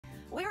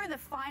We're in the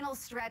final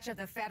stretch of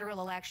the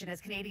federal election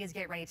as Canadians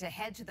get ready to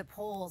head to the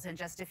polls in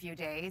just a few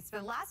days. For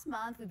the last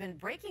month, we've been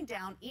breaking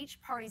down each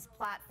party's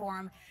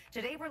platform.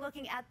 Today, we're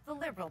looking at the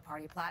Liberal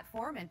Party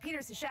platform, and Peter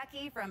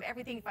Cishecki from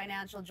Everything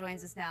Financial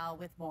joins us now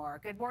with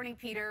more. Good morning,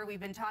 Peter. We've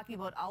been talking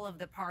about all of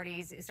the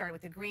parties. It started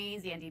with the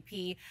Greens, the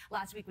NDP.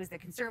 Last week was the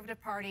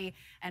Conservative Party,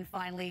 and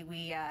finally,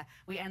 we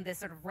end this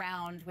sort of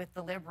round with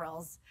the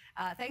Liberals.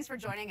 Thanks for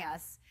joining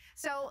us.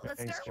 So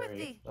let's start with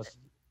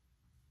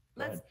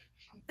the.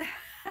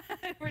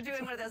 We're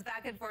doing one of those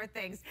back and forth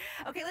things.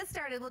 Okay, let's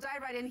start it. We'll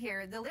dive right in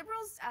here. The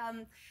Liberals,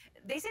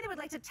 they say they would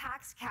like to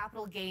tax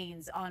capital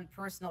gains on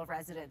personal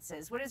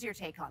residences. What is your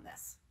take on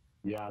this?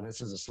 Yeah,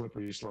 this is a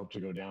slippery slope to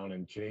go down,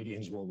 and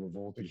Canadians will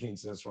revolt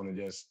against this one and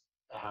just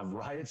have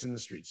riots in the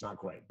streets. Not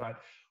quite, but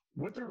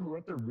what they're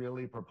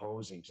really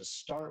proposing to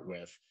start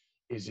with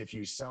is if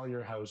you sell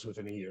your house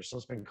within a year. So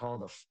it's been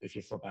called if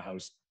you flip a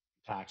house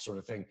tax sort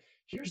of thing.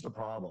 Here's the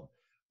problem.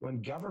 When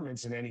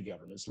governments, in any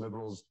governments,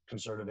 Liberals,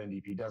 Conservative,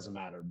 NDP, doesn't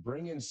matter,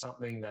 bring in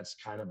something that's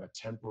kind of a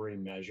temporary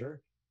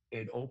measure,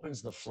 it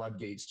opens the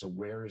floodgates to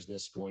where is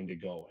this going to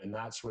go? And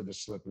that's where the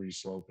slippery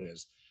slope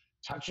is.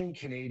 Touching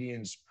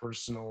Canadians'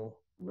 personal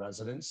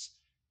residence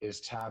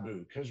is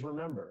taboo. Because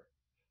remember,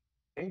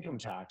 income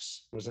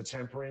tax was a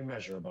temporary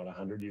measure about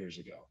 100 years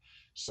ago.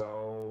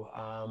 So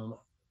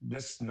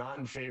not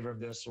in favor of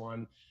this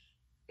one.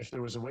 If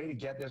there was a way to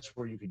get this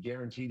where you could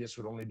guarantee this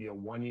would only be a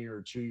 1 year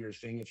or 2 year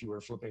thing if you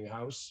were flipping a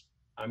house,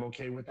 I'm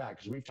okay with that,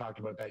 because we've talked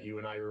about that, you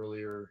and I,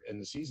 earlier in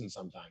the season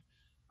sometime,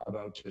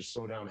 about to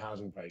slow down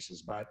housing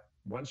prices. But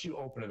once you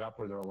open it up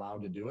where they're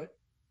allowed to do it,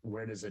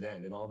 where does it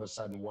end? And all of a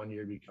sudden 1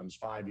 year becomes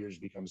 5 years,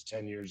 becomes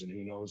 10 years, and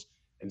who knows?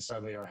 And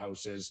suddenly our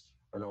houses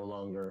are no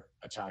longer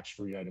a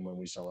tax-free item when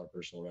we sell our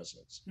personal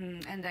residence.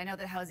 And I know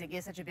that housing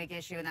is such a big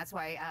issue, and that's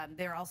why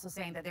they're also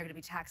saying that they're going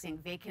to be taxing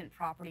vacant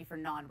property for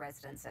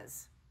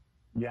non-residences.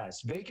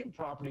 Yes, vacant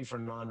property for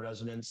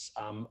non-residents.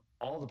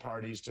 All the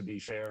parties, to be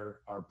fair,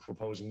 are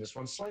proposing this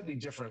one, slightly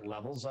different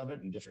levels of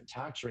it and different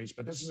tax rates,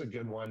 but this is a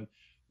good one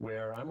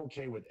where I'm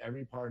okay with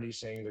every party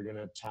saying they're going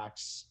to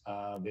tax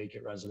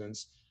vacant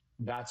residents.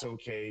 That's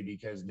okay,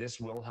 because this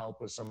will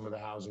help with some of the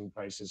housing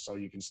prices. So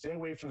you can stay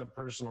away from the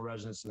personal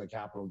residents and the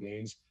capital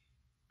gains,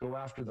 go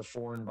after the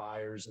foreign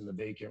buyers and the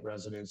vacant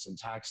residents and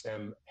tax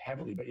them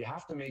heavily, but you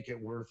have to make it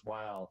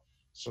worthwhile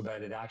so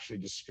that it actually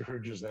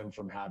discourages them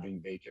from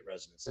having vacant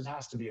residence. It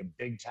has to be a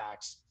big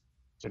tax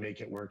to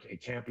make it work.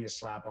 It can't be a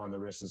slap on the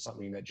wrist and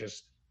something that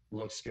just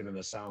looks good in a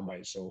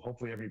soundbite. So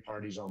hopefully every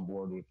party's on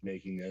board with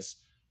making this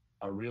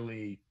a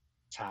really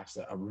tax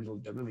that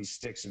really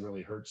sticks and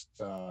really hurts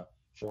the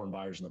foreign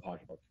buyers in the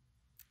pocketbook.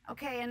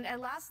 Okay, and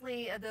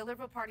lastly, the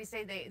Liberal Party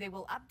say they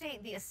will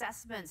update the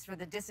assessments for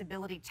the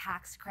disability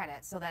tax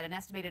credit so that an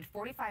estimated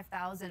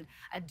 45,000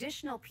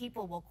 additional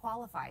people will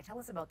qualify. Tell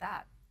us about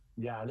that.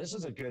 Yeah, this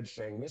is a good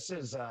thing. This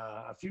is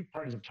a few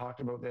parties have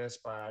talked about this,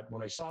 but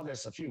when I saw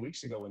this a few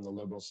weeks ago in the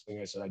Liberals thing,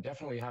 I said I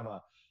definitely have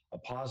a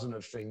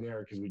positive thing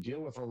there, because we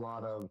deal with a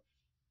lot of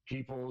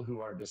people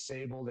who are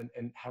disabled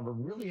and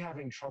really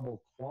having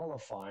trouble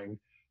qualifying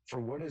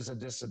for what is a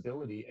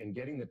disability and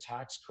getting the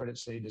tax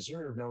credits they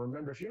deserve. Now,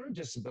 remember, if you're on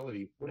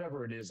disability,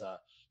 whatever it is,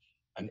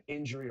 an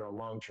injury or a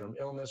long-term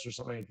illness or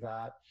something like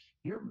that,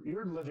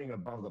 you're living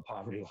above the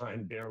poverty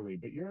line barely,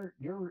 but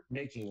you're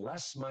making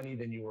less money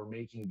than you were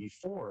making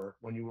before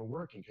when you were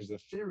working, because the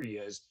theory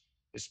is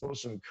it's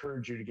supposed to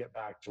encourage you to get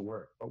back to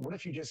work. But what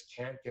if you just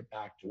can't get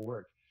back to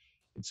work?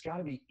 It's got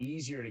to be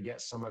easier to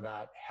get some of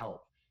that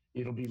help.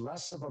 It'll be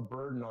less of a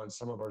burden on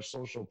some of our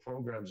social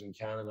programs in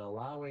Canada,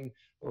 allowing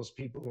those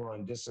people who are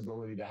on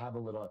disability to have a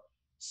little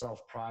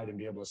self-pride and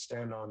be able to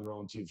stand on their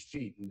own 2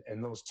 feet.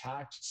 And those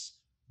tax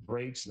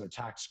breaks and the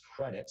tax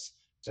credits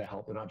to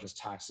help. They're not just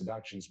tax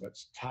deductions, but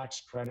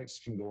tax credits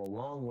can go a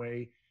long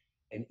way.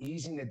 And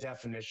easing the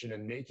definition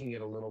and making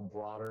it a little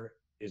broader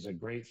is a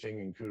great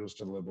thing, and kudos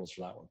to the Liberals for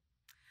that one.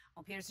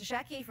 Well, Peter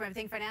Cishecki from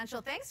Everything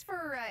Financial, thanks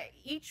for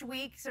each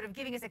week sort of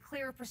giving us a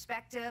clearer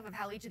perspective of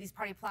how each of these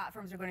party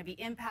platforms are going to be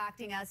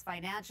impacting us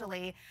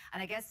financially.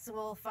 And I guess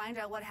we'll find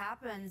out what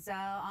happens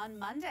on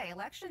Monday,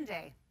 Election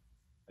Day.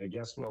 I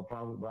guess we'll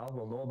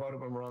know about it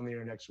when we're on the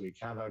air next week.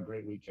 Have a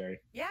great week, Kerri.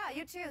 Yeah,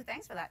 you too.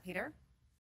 Thanks for that, Peter.